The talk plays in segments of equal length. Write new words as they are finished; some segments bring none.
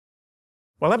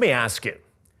Well, let me ask you,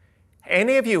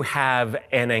 any of you have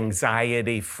an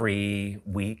anxiety-free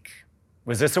week?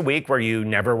 Was this a week where you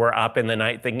never were up in the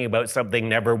night thinking about something,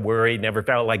 never worried, never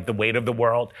felt like the weight of the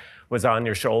world was on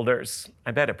your shoulders? I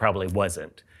bet it probably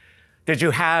wasn't. Did you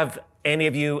have, any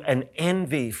of you, an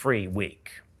envy-free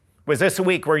week? Was this a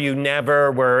week where you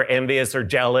never were envious or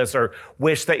jealous or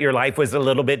wished that your life was a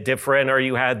little bit different, or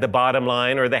you had the bottom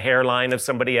line or the hairline of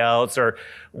somebody else, or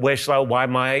wish,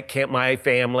 like, can't my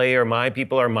family or my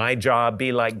people or my job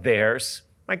be like theirs?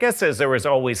 My guess is there was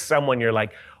always someone you're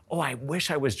like, oh, I wish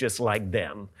I was just like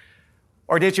them.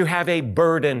 Or did you have a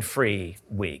burden-free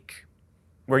week?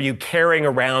 Were you carrying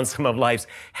around some of life's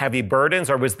heavy burdens?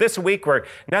 Or was this a week where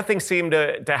nothing seemed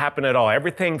to happen at all?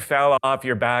 Everything fell off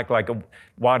your back like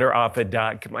water off a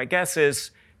duck. My guess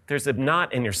is there's a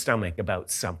knot in your stomach about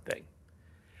something.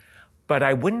 But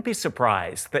I wouldn't be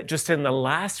surprised that just in the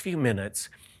last few minutes,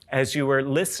 as you were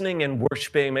listening and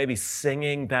worshiping, maybe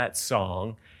singing that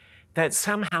song, that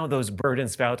somehow those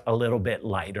burdens felt a little bit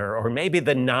lighter, or maybe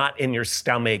the knot in your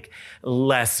stomach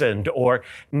lessened, or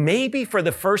maybe for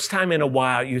the first time in a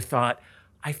while you thought,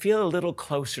 I feel a little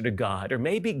closer to God, or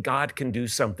maybe God can do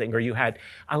something, or you had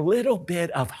a little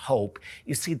bit of hope.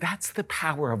 You see, that's the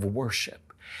power of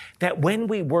worship. That when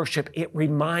we worship, it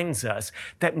reminds us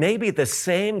that maybe the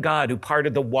same God who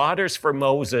parted the waters for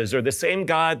Moses, or the same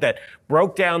God that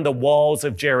broke down the walls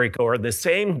of Jericho, or the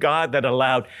same God that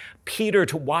allowed Peter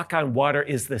to walk on water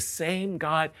is the same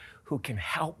God who can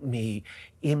help me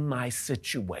in my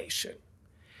situation.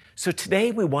 So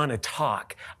today we want to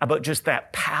talk about just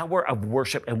that power of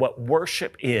worship and what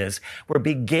worship is. We're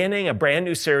beginning a brand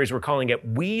new series. We're calling it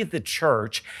We the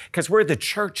Church, because we're the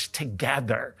church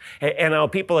together.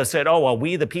 And people have said, oh, well,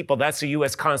 we the people, that's the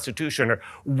U.S. Constitution, or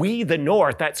we the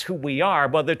North, that's who we are.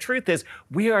 Well, the truth is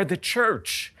we are the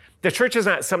church. The church is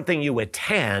not something you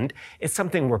attend, it's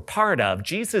something we're part of.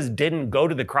 Jesus didn't go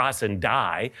to the cross and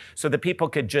die so that people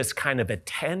could just kind of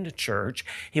attend church.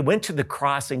 He went to the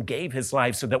cross and gave his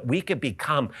life so that we could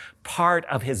become part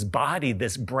of his body,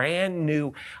 this brand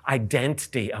new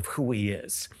identity of who he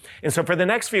is. And so for the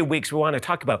next few weeks, we want to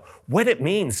talk about what it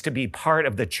means to be part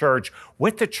of the church,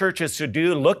 what the church is to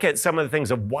do, look at some of the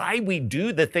things of why we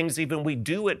do the things even we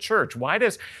do at church. Why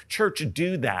does church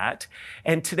do that?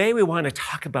 And today we want to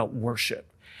talk about worship.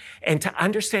 And to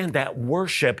understand that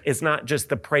worship is not just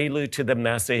the prelude to the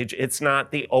message, it's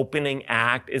not the opening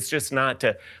act, it's just not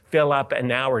to fill up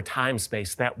an hour time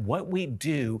space, that what we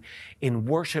do in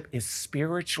worship is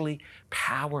spiritually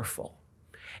powerful.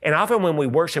 And often when we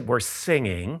worship, we're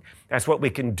singing. That's what we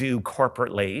can do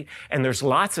corporately. And there's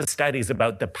lots of studies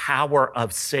about the power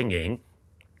of singing.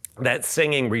 That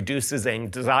singing reduces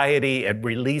anxiety, it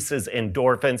releases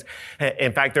endorphins.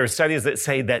 In fact, there are studies that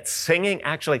say that singing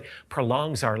actually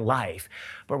prolongs our life.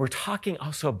 But we're talking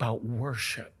also about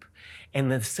worship. In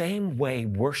the same way,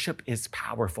 worship is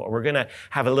powerful. We're going to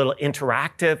have a little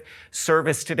interactive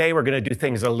service today. We're going to do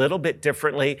things a little bit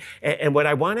differently. And what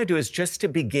I want to do is just to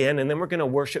begin, and then we're going to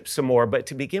worship some more, but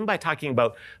to begin by talking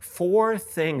about 4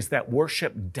 things that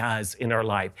worship does in our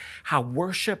life, how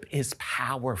worship is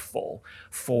powerful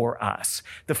for us.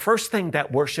 The first thing that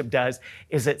worship does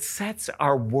is it sets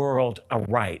our world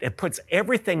aright. It puts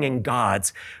everything in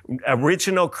God's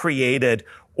original created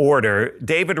order.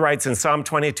 David writes in Psalm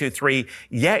 22:3,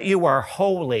 yet you are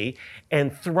holy,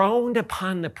 enthroned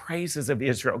upon the praises of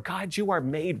Israel. God, you are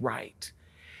made right.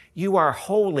 You are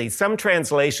holy. Some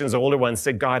translations, older ones,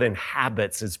 said God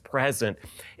inhabits, is present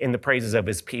in the praises of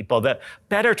his people. The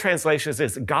better translation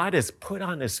is God is put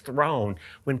on his throne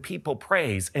when people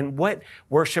praise. And what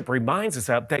worship reminds us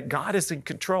of, that God is in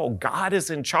control. God is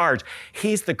in charge.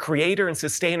 He's the creator and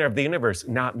sustainer of the universe,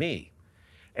 not me.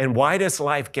 And why does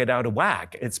life get out of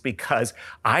whack? It's because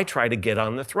I try to get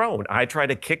on the throne. I try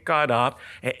to kick God off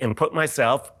and put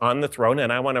myself on the throne,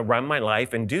 and I want to run my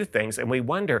life and do things. And we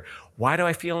wonder, why do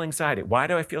I feel anxiety? Why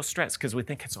do I feel stressed? Because we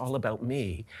think it's all about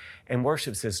me. And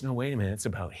worship says, no, wait a minute, it's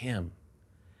about him.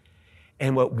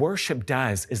 And what worship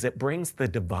does is it brings the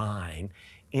divine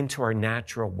into our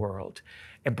natural world.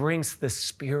 It brings the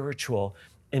spiritual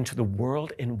into the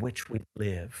world in which we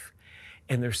live.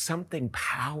 And there's something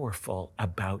powerful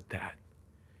about that.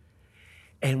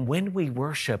 And when we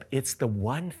worship, it's the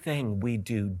one thing we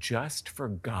do just for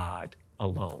God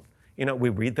alone. You know, we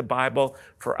read the Bible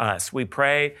for us. We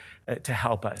pray to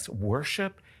help us.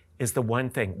 Worship is the one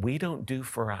thing we don't do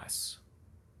for us.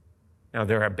 Now,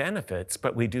 there are benefits,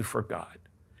 but we do for God.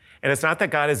 And it's not that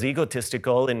God is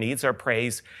egotistical and needs our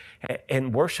praise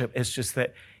and worship. It's just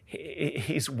that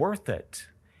he's worth it.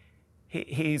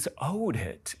 He's owed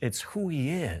it. It's who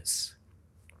he is.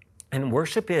 And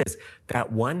worship is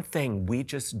that one thing we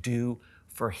just do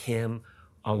for him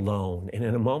alone. And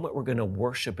in a moment, we're going to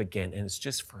worship again, and it's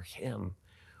just for him.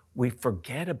 We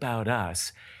forget about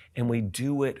us and we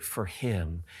do it for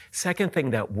him. Second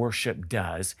thing that worship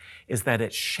does is that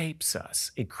it shapes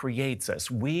us, it creates us.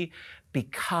 We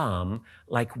become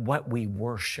like what we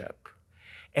worship.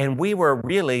 And we were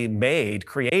really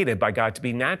created by God to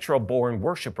be natural born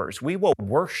worshipers. We will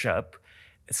worship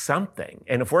something.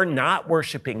 And if we're not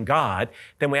worshiping God,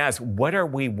 then we ask, what are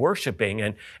we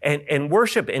worshiping? And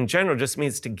worship in general just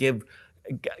means to give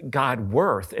God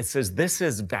worth. It says, this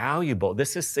is valuable,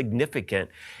 this is significant.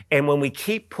 And when we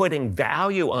keep putting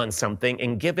value on something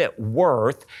and give it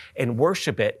worth and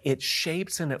worship it, it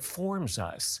shapes and it forms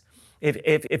us.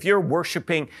 If you're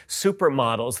worshiping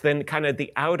supermodels, then kind of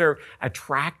the outer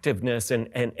attractiveness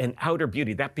and outer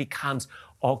beauty, that becomes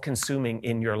all-consuming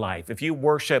in your life. If you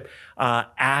worship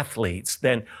athletes,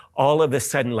 then all of a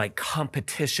sudden, like,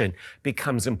 competition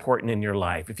becomes important in your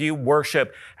life. If you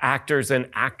worship actors and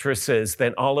actresses,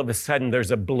 then all of a sudden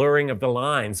there's a blurring of the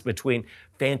lines between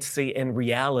fantasy and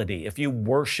reality. If you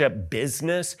worship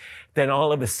business, then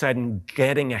all of a sudden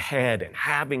getting ahead and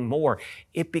having more,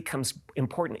 it becomes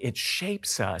important. It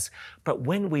shapes us. But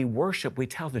when we worship, we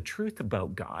tell the truth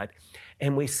about God.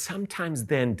 And we sometimes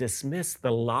then dismiss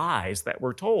the lies that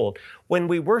we're told. When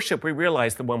we worship, we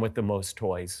realize the one with the most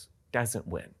toys doesn't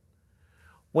win.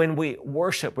 When we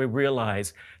worship, we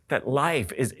realize that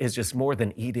life is just more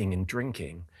than eating and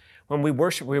drinking. When we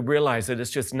worship, we realize that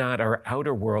it's just not our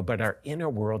outer world, but our inner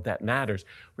world that matters.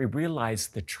 We realize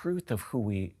the truth of who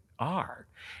we are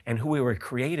and who we were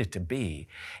created to be.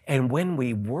 And when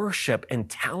we worship and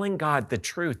telling God the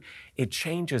truth, it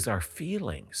changes our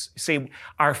feelings. See,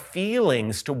 our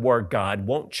feelings toward God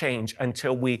won't change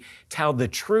until we tell the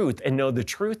truth and know the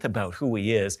truth about who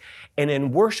he is. And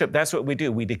in worship, that's what we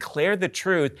do. We declare the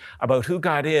truth about who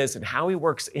God is and how he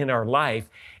works in our life.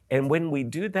 And when we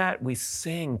do that, we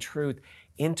sing truth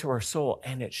into our soul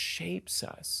and it shapes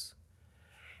us.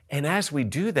 And as we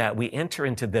do that, we enter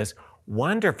into this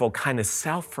wonderful kind of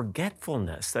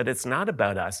self-forgetfulness that it's not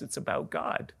about us, it's about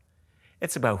God.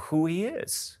 It's about who he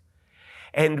is.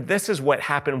 And this is what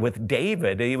happened with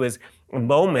David. He was a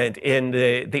moment in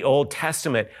the Old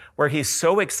Testament where he's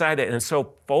so excited and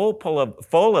so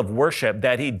full of worship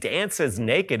that he dances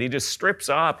naked. He just strips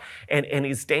off and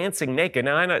he's dancing naked.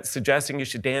 Now, I'm not suggesting you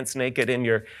should dance naked in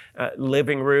your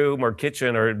living room or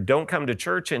kitchen, or don't come to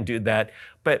church and do that.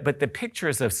 But the picture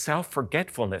is of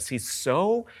self-forgetfulness. He's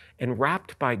so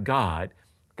enwrapped by God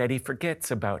that he forgets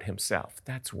about himself.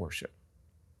 That's worship.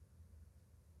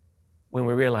 When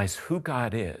we realize who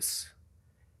God is,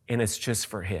 and it's just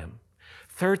for him.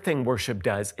 Third thing worship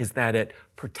does is that it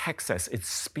protects us. It's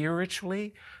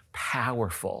spiritually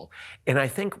powerful. And I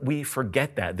think we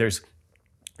forget that. There's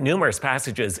numerous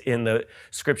passages in the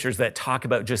scriptures that talk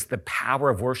about just the power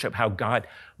of worship, how God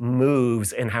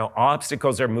moves and how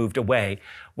obstacles are moved away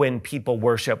when people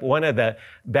worship. One of the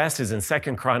best is in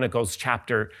 2 Chronicles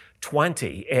chapter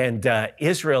 20, and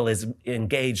Israel is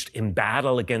engaged in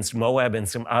battle against Moab and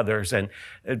some others, and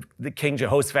the King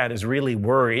Jehoshaphat is really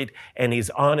worried, and he's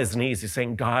on his knees. He's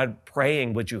saying, God,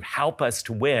 praying, would you help us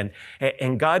to win?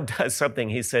 And God does something.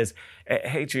 He says,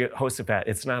 hey, Jehoshaphat,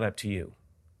 it's not up to you.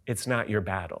 It's not your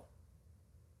battle.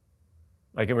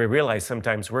 Like, and we realize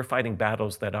sometimes we're fighting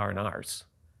battles that aren't ours.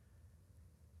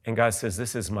 And God says,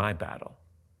 this is my battle.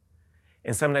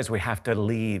 And sometimes we have to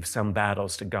leave some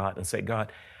battles to God and say,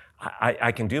 God,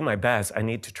 I can do my best. I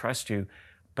need to trust you,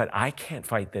 but I can't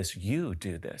fight this. You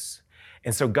do this.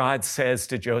 And so God says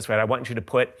to Jehoshaphat, I want you to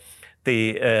put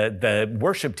the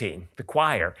worship team, the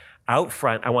choir, out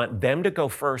front. I want them to go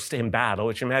first in battle,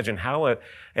 which, imagine how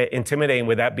intimidating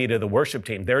would that be to the worship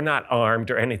team. They're not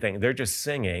armed or anything. They're just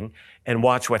singing, and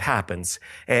watch what happens.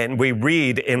 And we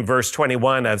read in verse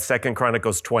 21 of 2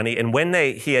 Chronicles 20, and when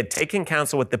he had taken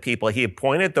counsel with the people, he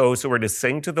appointed those who were to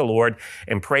sing to the Lord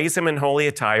and praise him in holy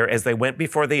attire as they went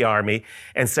before the army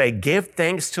and say, give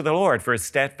thanks to the Lord, for his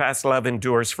steadfast love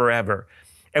endures forever.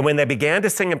 And when they began to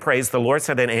sing and praise, the Lord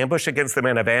set an ambush against the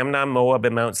men of Ammon, Moab,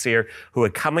 and Mount Seir, who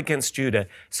had come against Judah,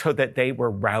 so that they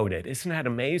were routed. Isn't that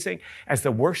amazing? As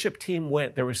the worship team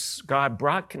went, God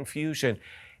brought confusion,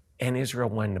 and Israel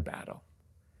won the battle.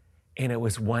 And it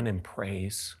was won in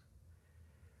praise.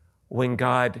 When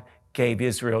God gave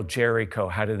Israel Jericho,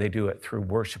 how did they do it? Through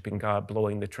worshiping God,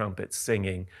 blowing the trumpet,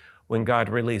 singing. When God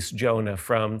released Jonah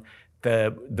from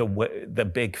the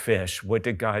big fish, what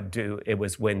did God do? It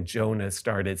was when Jonah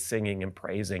started singing and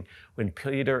praising. When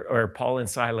Paul and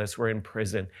Silas were in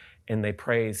prison and they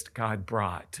praised, God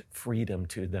brought freedom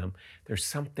to them. There's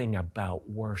something about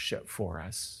worship for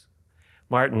us.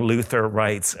 Martin Luther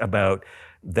writes about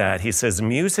that he says,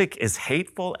 music is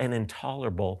hateful and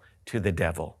intolerable to the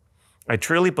devil. I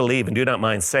truly believe, and do not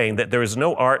mind saying, that there is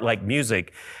no art like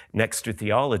music next to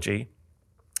theology.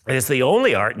 It is the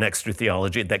only art next to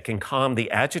theology that can calm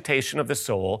the agitation of the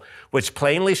soul, which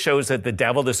plainly shows that the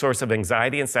devil, the source of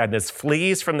anxiety and sadness,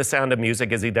 flees from the sound of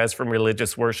music as he does from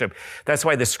religious worship. That's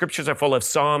why the scriptures are full of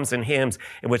psalms and hymns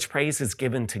in which praise is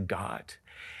given to God.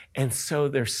 And so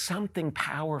there's something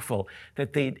powerful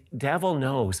that the devil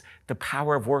knows, the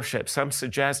power of worship. Some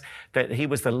suggest that he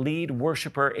was the lead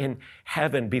worshiper in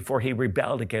heaven before he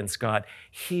rebelled against God.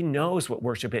 He knows what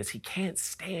worship is. He can't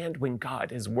stand when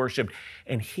God is worshiped,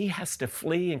 and he has to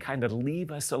flee and kind of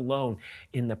leave us alone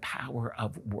in the power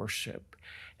of worship.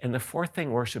 And the fourth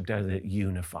thing worship does, it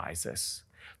unifies us.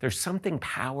 There's something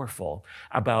powerful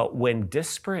about when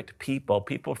disparate people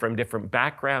from different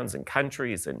backgrounds and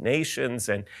countries and nations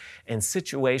and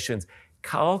situations,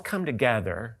 all come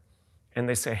together and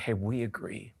they say, hey, we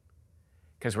agree,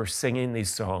 because we're singing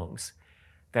these songs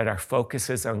that our focus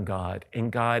is on God,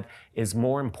 and God is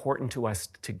more important to us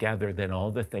together than all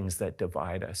the things that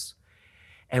divide us.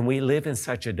 And we live in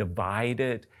such a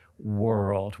divided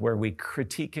world where we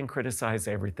critique and criticize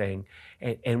everything,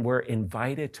 and we're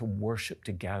invited to worship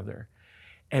together.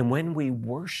 And when we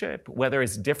worship, whether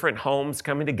it's different homes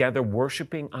coming together,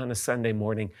 worshiping on a Sunday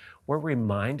morning, we're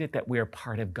reminded that we are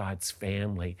part of God's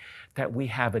family, that we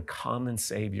have a common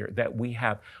Savior, that we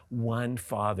have one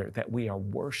Father, that we are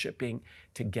worshiping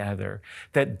together,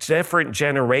 that different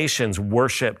generations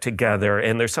worship together.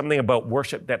 And there's something about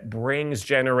worship that brings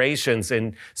generations.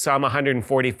 In Psalm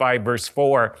 145, verse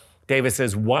 4, David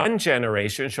says, one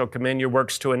generation shall commend your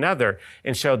works to another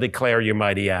and shall declare your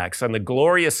mighty acts. On the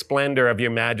glorious splendor of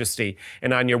your majesty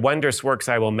and on your wondrous works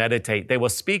I will meditate. They will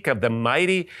speak of the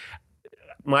might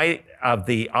of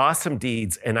the awesome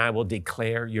deeds, and I will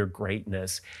declare your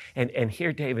greatness. And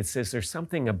here David says there's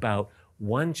something about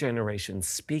one generation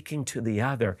speaking to the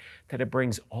other that it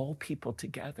brings all people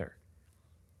together.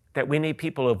 That we need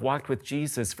people who have walked with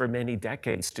Jesus for many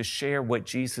decades to share what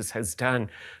Jesus has done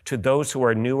to those who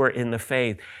are newer in the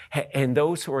faith, and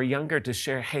those who are younger to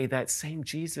share, hey, that same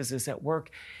Jesus is at work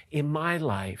in my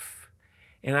life.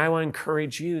 And I want to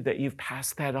encourage you that you've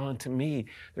passed that on to me.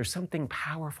 There's something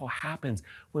powerful happens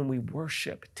when we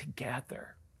worship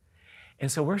together. And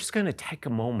so we're just going to take a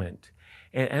moment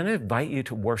and I invite you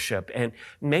to worship. And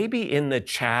maybe in the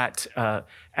chat,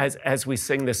 as we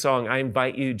sing the song, I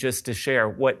invite you just to share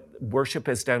what worship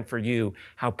has done for you,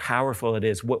 how powerful it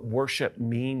is, what worship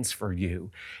means for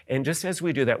you. And just as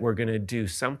we do that, we're going to do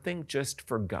something just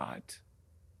for God.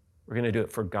 We're going to do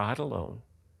it for God alone.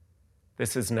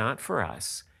 This is not for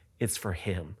us, it's for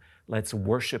Him. Let's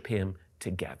worship Him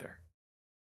together.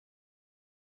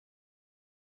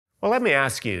 Well, let me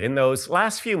ask you, in those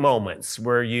last few moments,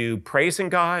 were you praising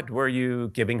God? Were you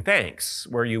giving thanks?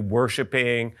 Were you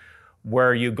worshiping?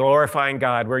 Were you glorifying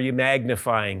God? Were you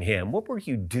magnifying Him? What were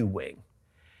you doing?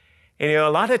 And a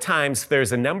lot of times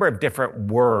there's a number of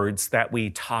different words that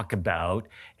we talk about,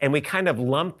 and we kind of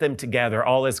lump them together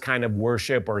all as kind of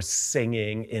worship or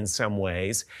singing in some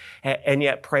ways. And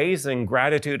yet praise and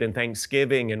gratitude and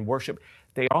thanksgiving and worship,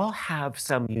 they all have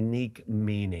some unique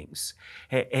meanings.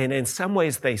 And in some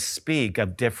ways, they speak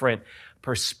of different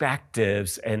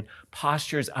perspectives and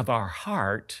postures of our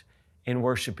heart in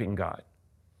worshiping God.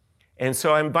 And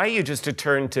so I invite you just to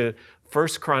turn to 1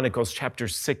 Chronicles chapter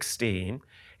 16.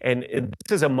 And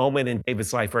this is a moment in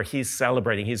David's life where he's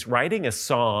celebrating. He's writing a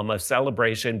psalm of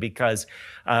celebration because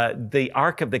the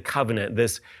Ark of the Covenant,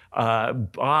 this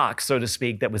box, so to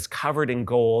speak, that was covered in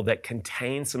gold, that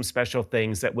contained some special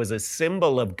things, that was a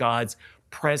symbol of God's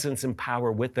presence and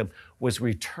power with them, was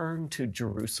returned to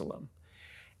Jerusalem.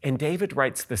 And David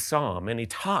writes the psalm, and he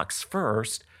talks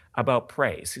first about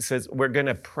praise. He says, we're going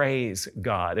to praise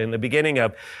God. In the beginning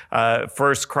of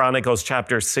 1 Chronicles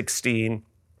chapter 16,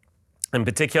 and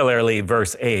particularly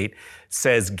verse 8,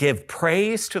 says, give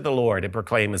praise to the Lord and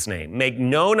proclaim His name. Make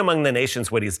known among the nations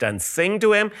what He's done. Sing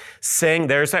to Him, sing,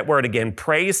 there's that word again,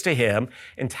 praise to Him,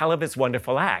 and tell of His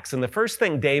wonderful acts. And the first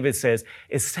thing David says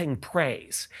is sing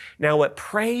praise. Now what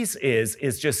praise is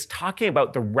just talking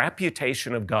about the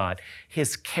reputation of God,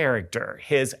 His character,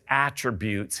 His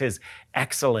attributes, His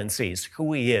excellencies,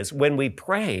 who He is. When we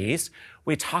praise,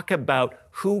 we talk about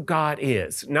who God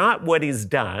is, not what He's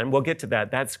done. We'll get to that.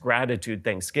 That's gratitude,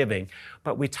 thanksgiving.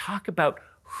 But we talk about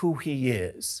who He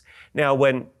is. Now,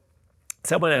 when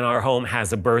someone in our home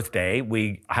has a birthday,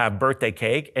 we have birthday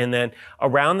cake, and then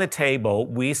around the table,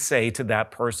 we say to that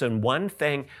person one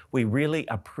thing we really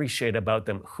appreciate about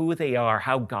them, who they are,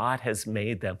 how God has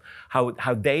made them, how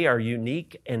they are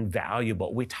unique and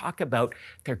valuable. We talk about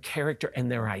their character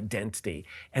and their identity,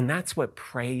 and that's what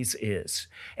praise is.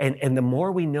 And the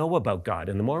more we know about God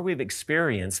and the more we've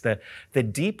experienced, the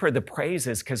deeper the praise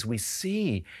is, because we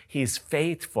see He's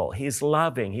faithful, He's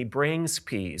loving, He brings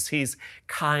peace, He's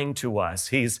kind to us.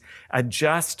 He's a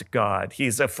just God.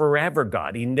 He's a forever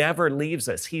God. He never leaves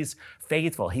us. He's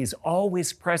faithful. He's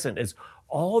always present. It's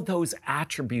all those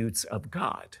attributes of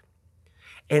God.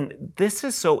 And this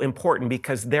is so important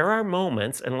because there are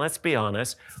moments, and let's be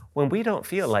honest, when we don't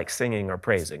feel like singing or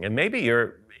praising. And maybe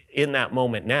you're in that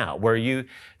moment now where you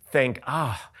think,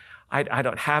 I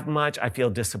don't have much. I feel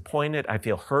disappointed. I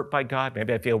feel hurt by God.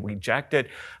 Maybe I feel rejected.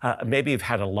 Maybe you've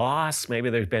had a loss. Maybe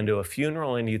there's been to a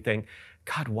funeral and you think,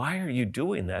 God, why are you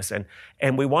doing this?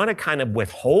 And we want to kind of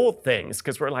withhold things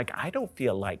because we're like, I don't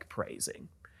feel like praising.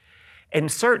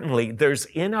 And certainly there's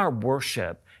in our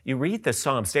worship, you read the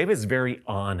Psalms, David's very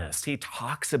honest. He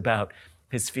talks about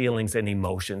his feelings and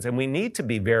emotions, and we need to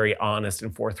be very honest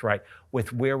and forthright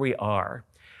with where we are.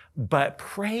 But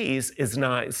praise is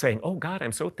not saying, oh God,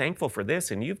 I'm so thankful for this,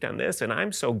 and you've done this, and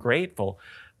I'm so grateful.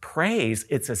 Praise,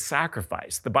 it's a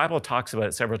sacrifice. The Bible talks about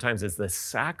it several times. It's the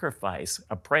sacrifice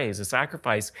of praise. A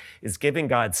sacrifice is giving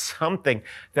God something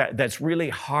that's really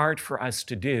hard for us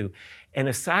to do. And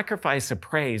a sacrifice of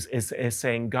praise is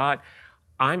saying, God,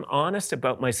 I'm honest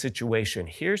about my situation.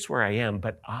 Here's where I am,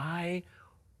 but I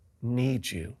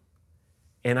need you.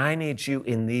 And I need you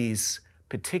in these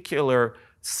particular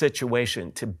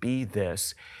situations to be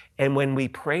this. And when we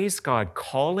praise God,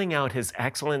 calling out His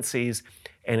excellencies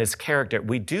and His character,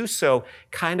 we do so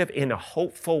kind of in a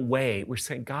hopeful way. We're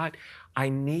saying, God, I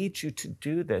need you to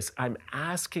do this. I'm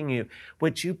asking you,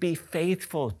 would you be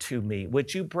faithful to me?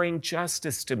 Would you bring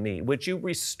justice to me? Would you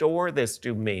restore this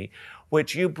to me?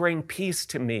 Would you bring peace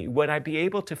to me? Would I be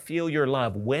able to feel your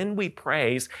love? When we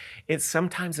praise, it's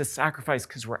sometimes a sacrifice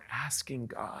because we're asking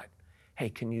God, hey,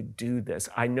 can you do this?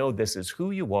 I know this is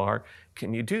who you are.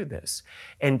 Can you do this?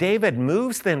 And David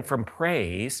moves then from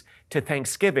praise to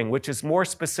thanksgiving, which is more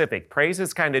specific. Praise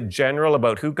is kind of general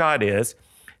about who God is.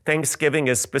 Thanksgiving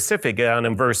is specific. And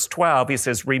in verse 12, he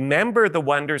says, remember the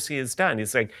wonders He has done.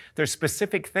 He's saying there's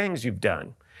specific things you've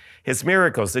done. His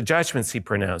miracles, the judgments He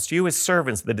pronounced, you His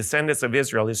servants, the descendants of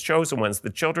Israel, His chosen ones, the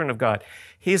children of God.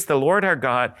 He's the Lord our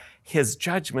God. His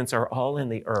judgments are all in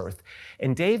the earth.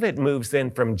 And David moves then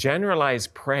from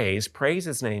generalized praise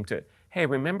His name, to, hey,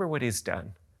 remember what He's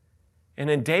done.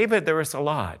 And in David, there was a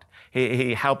lot.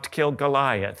 He helped kill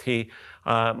Goliath. He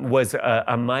was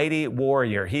a mighty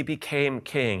warrior. He became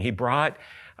king. He brought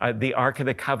the Ark of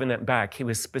the Covenant back. He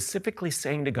was specifically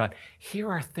saying to God,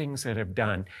 here are things that I've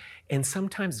done. And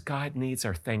sometimes God needs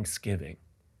our thanksgiving.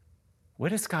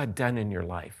 What has God done in your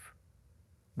life?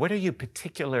 What are you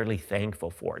particularly thankful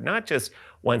for? Not just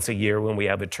once a year when we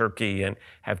have a turkey and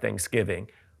have Thanksgiving,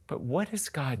 but what has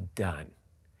God done?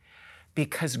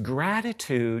 Because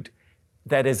gratitude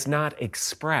that is not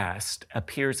expressed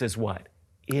appears as what?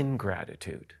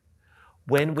 Ingratitude.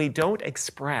 When we don't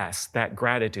express that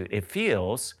gratitude, it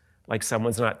feels like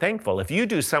someone's not thankful. If you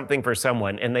do something for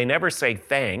someone and they never say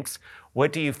thanks,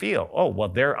 what do you feel? Oh, well,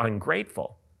 they're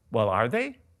ungrateful. Well, are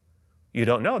they? You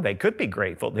don't know. They could be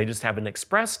grateful. They just haven't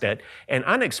expressed it. And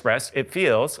unexpressed, it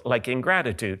feels like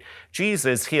ingratitude.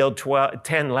 Jesus healed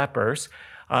 10 lepers.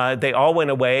 They all went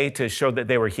away to show that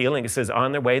they were healing. It says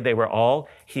on their way, they were all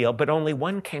healed, but only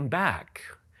one came back.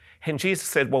 And Jesus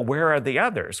said, well, where are the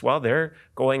others? Well, they're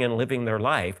going and living their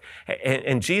life.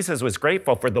 And Jesus was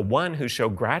grateful for the one who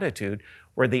showed gratitude.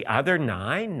 Were the other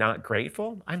 9 not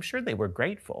grateful? I'm sure they were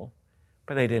grateful,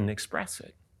 but they didn't express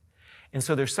it. And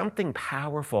so there's something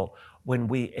powerful when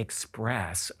we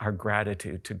express our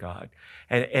gratitude to God.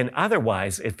 And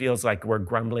otherwise, it feels like we're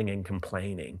grumbling and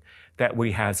complaining, that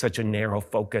we have such a narrow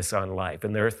focus on life.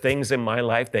 And there are things in my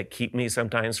life that keep me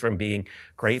sometimes from being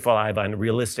grateful. I have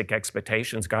unrealistic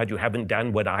expectations. God, you haven't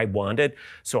done what I wanted,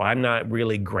 so I'm not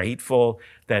really grateful.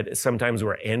 That sometimes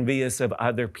we're envious of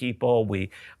other people. We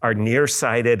are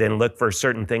nearsighted and look for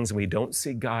certain things, and we don't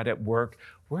see God at work.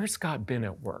 Where's God been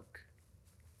at work?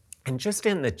 And just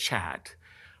in the chat,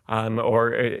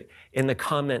 or in the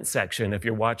comment section, if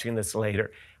you're watching this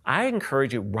later, I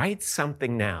encourage you, write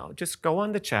something now. Just go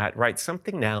on the chat, write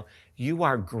something now you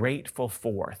are grateful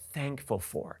for, thankful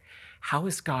for. How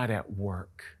is God at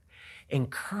work?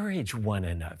 Encourage one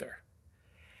another.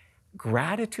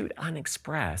 Gratitude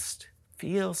unexpressed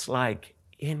feels like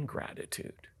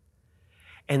ingratitude.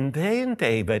 And then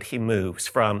David, he moves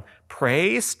from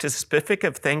praise to specific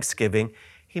of thanksgiving.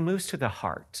 He moves to the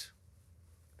heart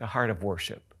of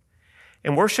worship.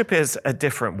 And worship is a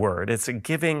different word. It's a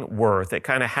giving worth. It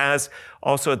kind of has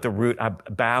also at the root, I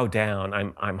bow down,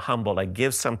 I'm humbled, I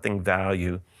give something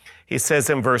value. He says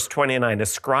in verse 29,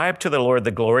 ascribe to the Lord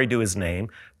the glory due his name,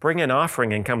 bring an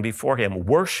offering and come before him,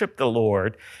 worship the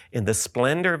Lord in the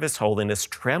splendor of his holiness,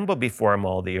 tremble before him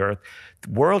all the earth.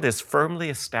 The world is firmly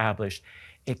established.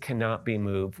 It cannot be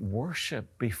moved.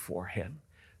 Worship before him,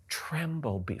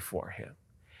 tremble before him.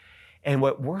 And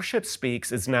what worship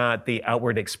speaks is not the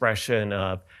outward expression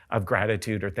of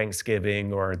gratitude or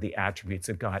thanksgiving or the attributes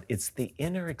of God. It's the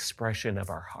inner expression of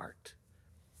our heart.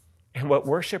 And what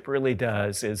worship really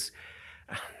does is,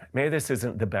 maybe this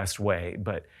isn't the best way,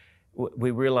 but we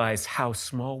realize how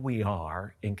small we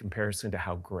are in comparison to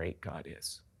how great God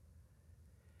is.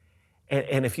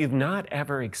 And if you've not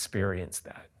ever experienced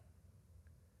that,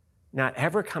 not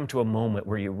ever come to a moment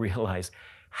where you realize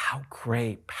how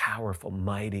great, powerful,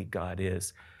 mighty God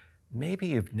is, maybe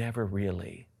you've never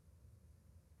really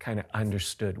kind of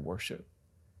understood worship.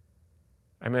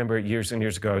 I remember years and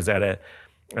years ago, I was at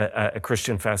a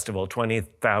Christian festival,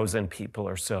 20,000 people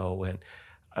or so, and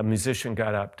a musician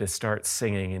got up to start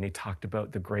singing, and he talked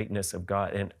about the greatness of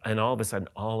God, and all of a sudden,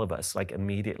 all of us like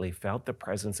immediately felt the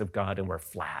presence of God and were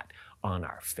flat on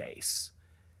our face.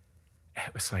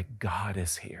 It was like, God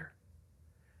is here.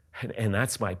 And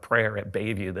that's my prayer at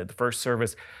Bayview, that the first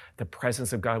service, the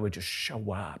presence of God would just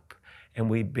show up and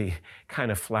we'd be kind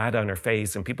of flat on our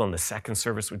face, and people in the second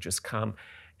service would just come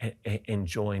and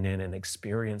join in and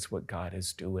experience what God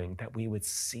is doing, that we would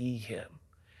see him,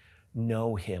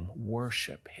 know him,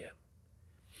 worship him.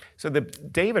 So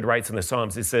David writes in the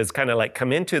Psalms, he says kind of like,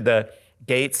 come into the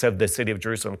gates of the city of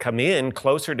Jerusalem, come in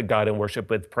closer to God and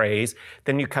worship with praise.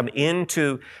 Then you come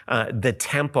into the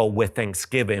temple with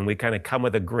thanksgiving. We kind of come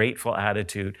with a grateful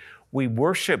attitude. We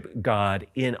worship God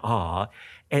in awe.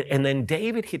 And then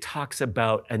David, he talks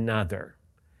about another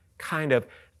kind of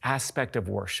aspect of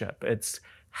worship. It's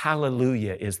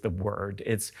hallelujah is the word.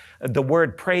 It's the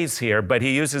word praise here, but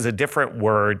he uses a different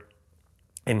word.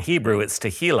 In Hebrew, it's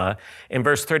Tehillah. In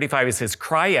verse 35, he says,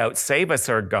 cry out, save us,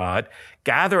 our God.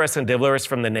 Gather us and deliver us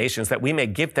from the nations, that we may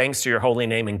give thanks to your holy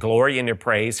name and glory in your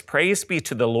praise. Praise be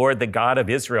to the Lord, the God of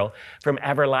Israel, from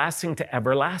everlasting to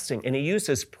everlasting. And he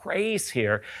uses praise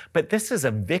here, but this is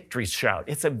a victory shout.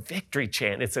 It's a victory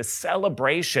chant. It's a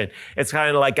celebration. It's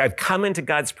kind of like, I've come into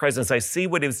God's presence. I see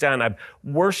what he's done. I've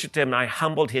worshiped him. I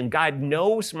humbled him. God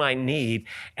knows my need,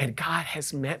 and God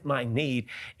has met my need.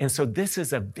 And so this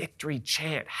is a victory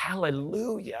chant.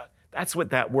 Hallelujah. That's what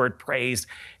that word praise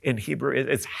in Hebrew is.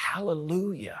 It's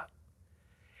hallelujah.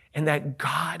 And that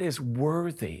God is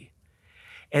worthy.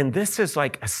 And this is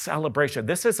like a celebration.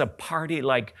 This is a party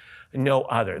like no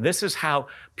other. This is how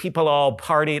people all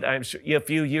partied a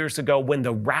few years ago when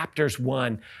the Raptors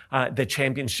won the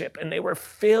championship, and they were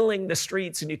filling the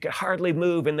streets and you could hardly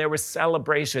move, and there was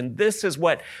celebration. This is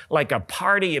what like a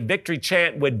party, a victory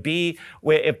chant would be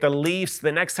if the Leafs, the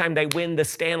next time they win the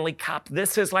Stanley Cup.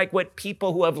 This is like what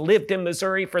people who have lived in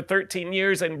Missouri for 13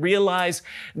 years and realize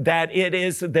that it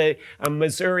is the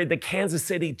Missouri, the Kansas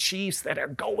City Chiefs that are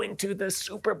going to the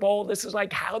Super Bowl. This is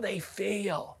like how they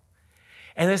feel.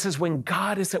 And this is when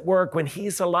God is at work, when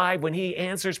he's alive, when he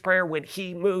answers prayer, when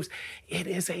he moves. It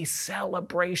is a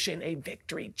celebration, a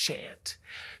victory chant.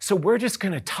 So we're just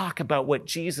going to talk about what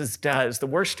Jesus does. The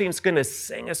worship team's going to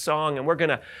sing a song, and we're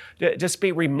going to just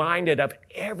be reminded of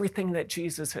everything that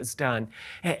Jesus has done.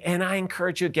 And I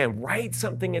encourage you again, write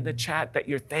something in the chat that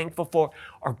you're thankful for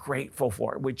or grateful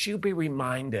for. Would you be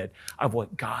reminded of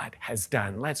what God has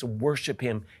done? Let's worship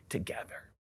him together.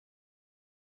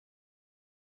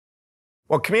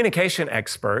 Well, communication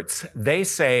experts, they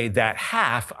say that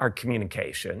half our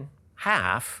communication,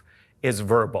 half is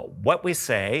verbal, what we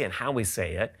say and how we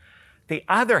say it. The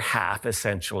other half,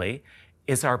 essentially,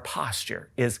 is our posture,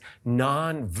 is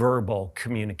nonverbal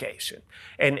communication.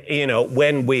 And,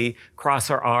 when we cross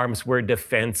our arms, we're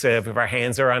defensive. If our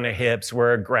hands are on our hips,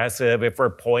 we're aggressive. If we're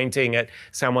pointing at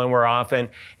someone, we're often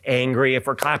angry. If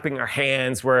we're clapping our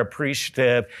hands, we're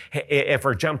appreciative. If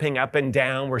we're jumping up and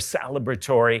down, we're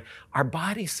celebratory. Our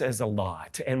body says a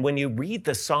lot. And when you read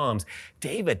the Psalms,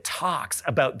 David talks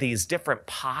about these different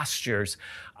postures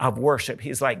of worship.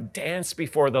 He's like, dance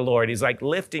before the Lord. He's like,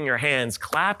 lifting your hands,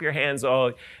 clap your hands,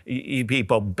 oh, you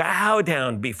people, bow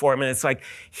down before him. And it's like,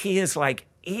 he is like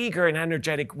eager and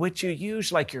energetic, which you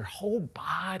use like your whole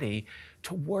body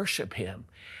to worship him.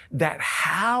 That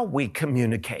how we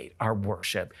communicate our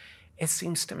worship, it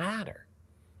seems to matter.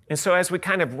 And so as we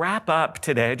kind of wrap up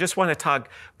today, I just want to talk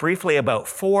briefly about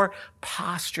 4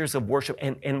 postures of worship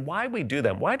and why we do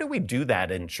them. Why do we do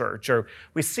that in church? Or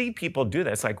we see people do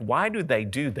that. It's like, why do they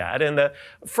do that? And the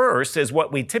first is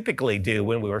what we typically do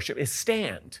when we worship is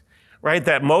stand, right?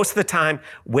 That most of the time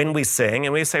when we sing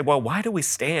and we say, well, why do we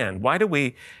stand? Why do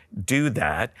we do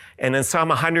that? And in Psalm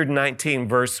 119,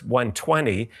 verse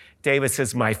 120, David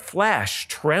says, my flesh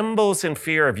trembles in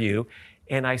fear of you,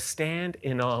 and I stand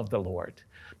in awe of the Lord.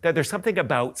 That there's something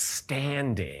about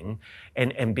standing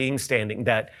and being standing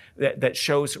that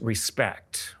shows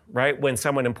respect, right? When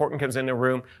someone important comes in the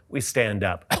room, we stand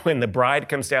up. When the bride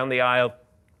comes down the aisle,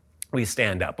 we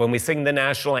stand up. When we sing the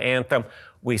national anthem,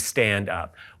 we stand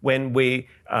up. When we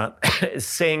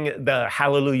sing the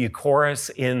Hallelujah chorus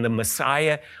in the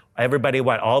Messiah, everybody,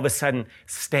 all of a sudden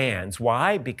stands.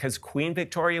 Why? Because Queen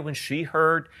Victoria, when she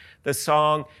heard the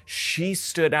song, she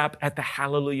stood up at the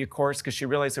Hallelujah chorus because she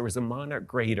realized there was a monarch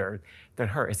greater than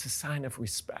her. It's a sign of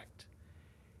respect.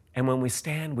 And when we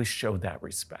stand, we show that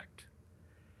respect.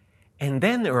 And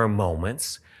then there are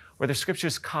moments where the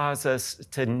scriptures cause us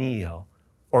to kneel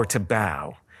or to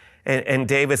bow. And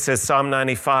David says, Psalm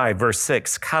 95, verse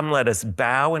 6, come, let us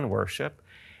bow and worship,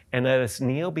 and let us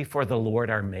kneel before the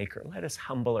Lord our Maker. Let us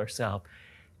humble ourselves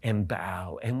and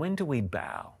bow. And when do we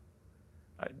bow?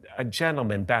 A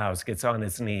gentleman bows, gets on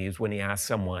his knees when he asks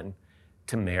someone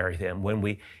to marry him, when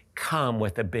we come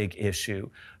with a big issue.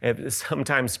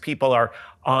 Sometimes people are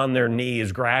on their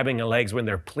knees, grabbing their legs when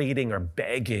they're pleading or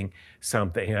begging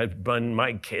something. When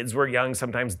my kids were young,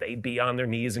 sometimes they'd be on their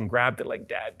knees and grab it like,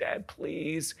 Dad,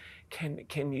 please,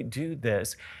 can you do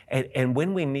this? And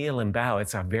when we kneel and bow,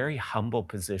 it's a very humble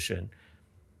position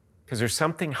because there's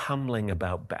something humbling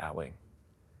about bowing.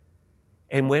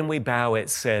 And when we bow, it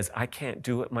says, I can't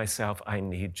do it myself, I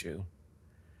need you.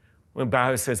 When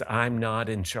bow, it says, I'm not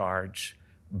in charge,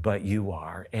 but you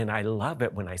are. And I love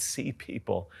it when I see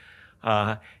people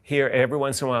here every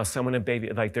once in a while, someone in baby,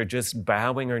 like they're just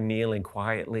bowing or kneeling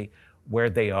quietly where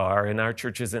they are. And our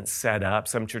church isn't set up.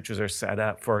 Some churches are set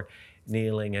up for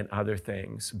kneeling and other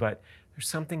things. But there's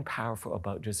something powerful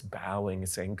about just bowing and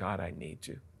saying, God, I need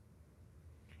you.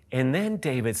 And then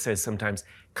David says sometimes,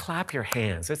 clap your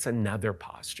hands. That's another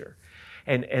posture.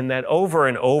 And that over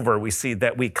and over we see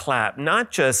that we clap,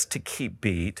 not just to keep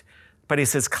beat, but he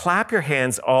says, clap your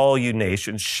hands, all you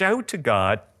nations. Shout to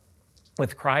God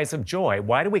with cries of joy.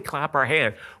 Why do we clap our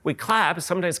hand? We clap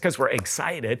sometimes because we're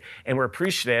excited and we're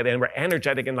appreciative and we're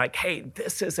energetic and like, hey,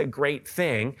 this is a great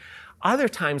thing. Other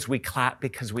times we clap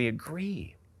because we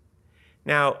agree.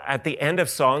 Now, at the end of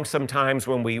songs, sometimes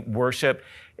when we worship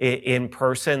in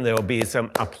person, there'll be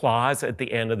some applause at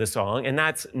the end of the song. And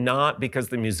that's not because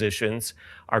the musicians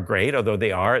are great, although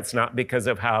they are. It's not because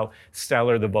of how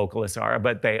stellar the vocalists are,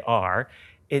 but they are.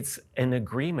 It's an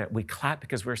agreement. We clap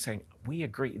because we're saying, we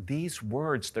agree. These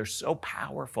words, they're so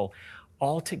powerful.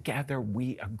 All together,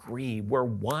 we agree. We're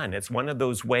one. It's one of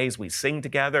those ways we sing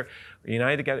together, we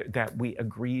unite together, that we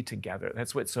agree together.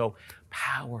 That's what's so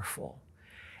powerful.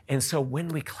 And so when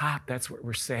we clap, that's what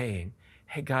we're saying.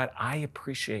 Hey, God, I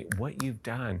appreciate what you've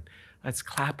done. Let's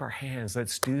clap our hands.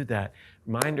 Let's do that.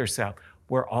 Remind ourselves,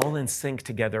 we're all in sync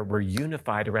together. We're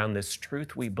unified around this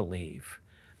truth we believe.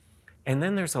 And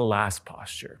then there's a last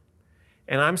posture.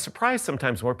 And I'm surprised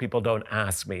sometimes more people don't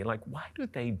ask me, like, why do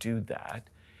they do that?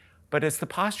 But it's the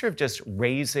posture of just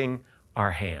raising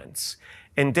our hands.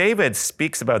 And David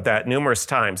speaks about that numerous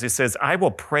times. He says, I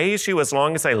will praise you as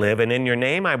long as I live, and in your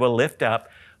name I will lift up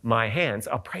my hands.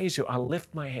 I'll praise you. I'll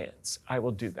lift my hands. I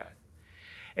will do that.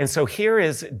 And so here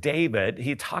is David.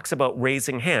 He talks about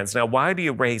raising hands. Now, why do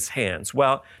you raise hands?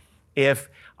 Well, if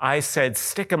I said,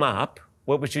 stick them up,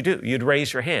 what would you do? You'd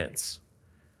raise your hands,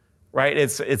 right?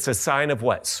 It's a sign of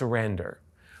what? Surrender.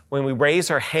 When we raise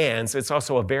our hands, it's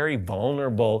also a very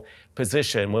vulnerable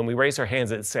position. When we raise our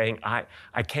hands, it's saying, I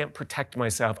can't protect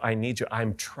myself. I need you.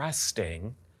 I'm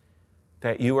trusting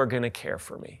that you are going to care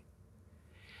for me.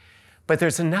 But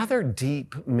there's another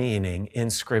deep meaning in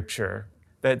Scripture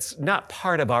that's not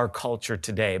part of our culture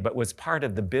today, but was part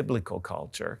of the biblical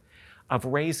culture of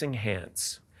raising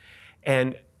hands.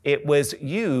 And it was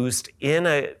used in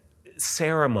a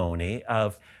ceremony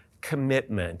of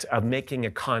commitment, of making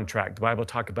a contract. The Bible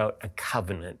talks about a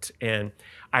covenant. And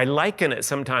I liken it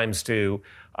sometimes to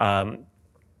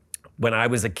when I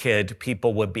was a kid,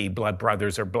 people would be blood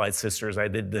brothers or blood sisters. I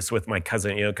did this with my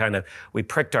cousin, kind of, we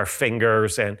pricked our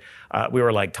fingers and we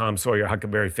were like Tom Sawyer,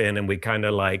 Huckleberry Finn, and we kind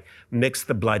of like mixed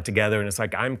the blood together. And it's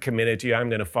like, I'm committed to you. I'm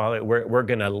going to follow it. We're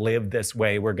going to live this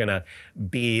way. We're going to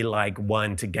be like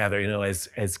one together,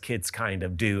 as kids kind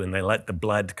of do. And they let the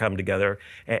blood come together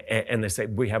and they say,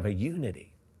 we have a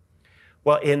unity.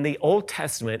 Well, in the Old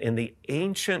Testament, in the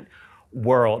ancient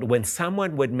world, when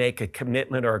someone would make a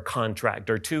commitment or a contract,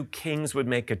 or two kings would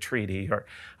make a treaty, or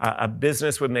a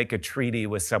business would make a treaty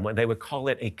with someone, they would call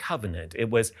it a covenant. It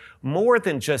was more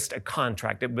than just a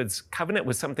contract. Covenant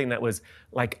was something that was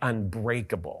like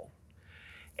unbreakable.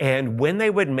 And when they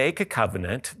would make a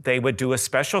covenant, they would do a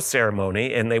special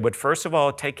ceremony, and they would first of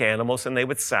all take animals and they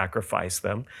would sacrifice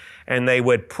them, and they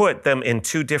would put them in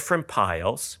two different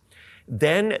piles.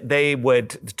 Then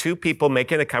two people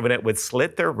making a covenant would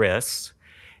slit their wrists,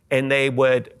 and they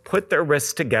would put their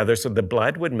wrists together so the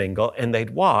blood would mingle, and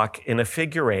they'd walk in a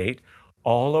figure eight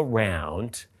all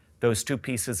around those two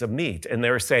pieces of meat. And they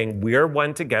were saying, we're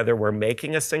one together, we're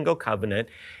making a single covenant,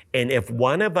 and if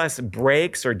one of us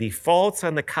breaks or defaults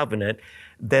on the covenant,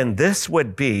 then this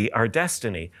would be our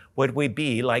destiny. Would we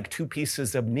be like two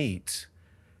pieces of meat?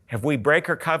 If we break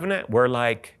our covenant, we're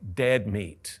like dead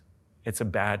meat. It's a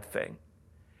bad thing.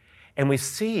 And we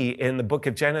see in the book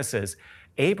of Genesis,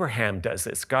 Abraham does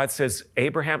this. God says,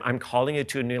 Abraham, I'm calling you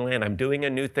to a new land. I'm doing a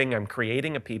new thing. I'm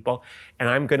creating a people, and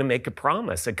I'm going to make a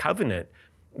promise, a covenant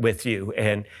with you.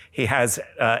 And he has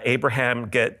Abraham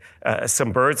get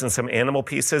some birds and some animal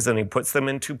pieces, and he puts them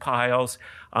in two piles.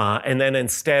 And then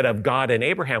instead of God and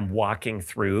Abraham walking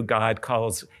through, God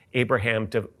calls Abraham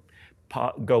to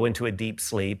go into a deep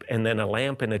sleep, and then a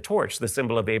lamp and a torch, the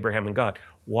symbol of Abraham and God,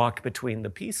 walk between the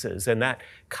pieces. And that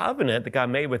covenant that God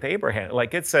made with Abraham,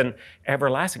 like it's an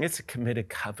everlasting, it's a committed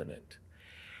covenant.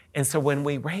 And so when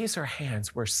we raise our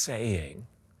hands, we're saying,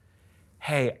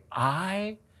 hey,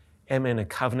 I am in a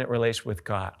covenant relationship with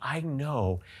God. I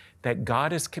know that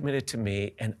God is committed to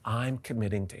me, and I'm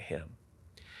committing to him.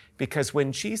 Because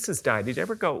when Jesus died, did you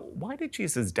ever go, why did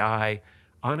Jesus die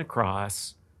on a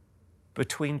cross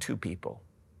between two people?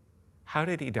 How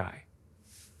did he die?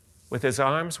 With his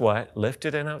arms, what?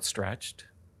 Lifted and outstretched.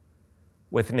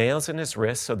 With nails in his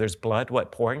wrists, so there's blood,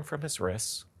 what? Pouring from his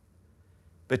wrists.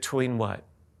 Between what?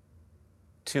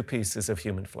 Two pieces of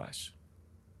human flesh.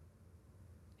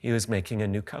 He was making a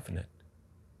new covenant.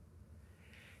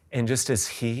 And just as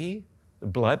the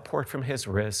blood poured from his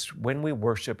wrist, when we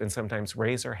worship and sometimes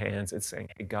raise our hands, it's saying,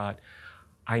 hey, God,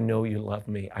 I know you love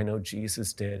me. I know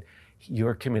Jesus did.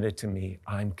 You're committed to me.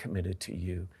 I'm committed to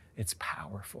you. It's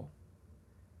powerful.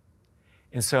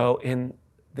 And so in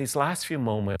these last few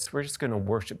moments, we're just going to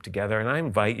worship together. And I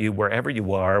invite you, wherever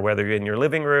you are, whether you're in your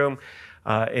living room,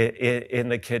 in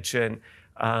the kitchen,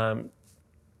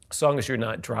 as long as you're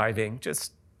not driving,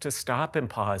 just to stop and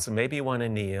pause. And maybe you want to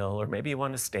kneel, or maybe you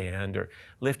want to stand, or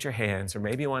lift your hands, or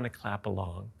maybe you want to clap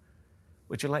along.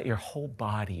 Would you let your whole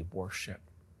body worship?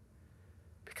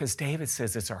 Because David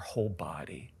says it's our whole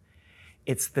body.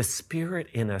 It's the Spirit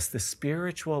in us, the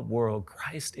spiritual world,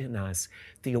 Christ in us,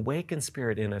 the awakened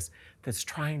Spirit in us that's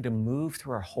trying to move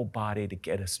through our whole body to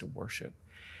get us to worship.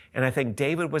 And I think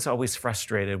David was always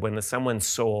frustrated when someone's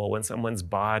soul, when someone's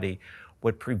body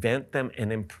would prevent them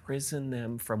and imprison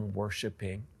them from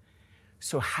worshiping.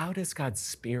 So how does God's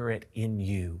Spirit in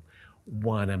you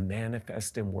want to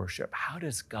manifest in worship? How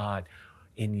does God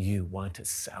in you want to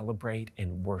celebrate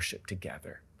and worship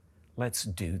together? Let's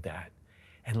do that.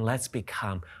 And let's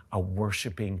become a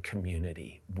worshiping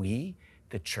community. We,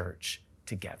 the church,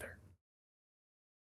 together.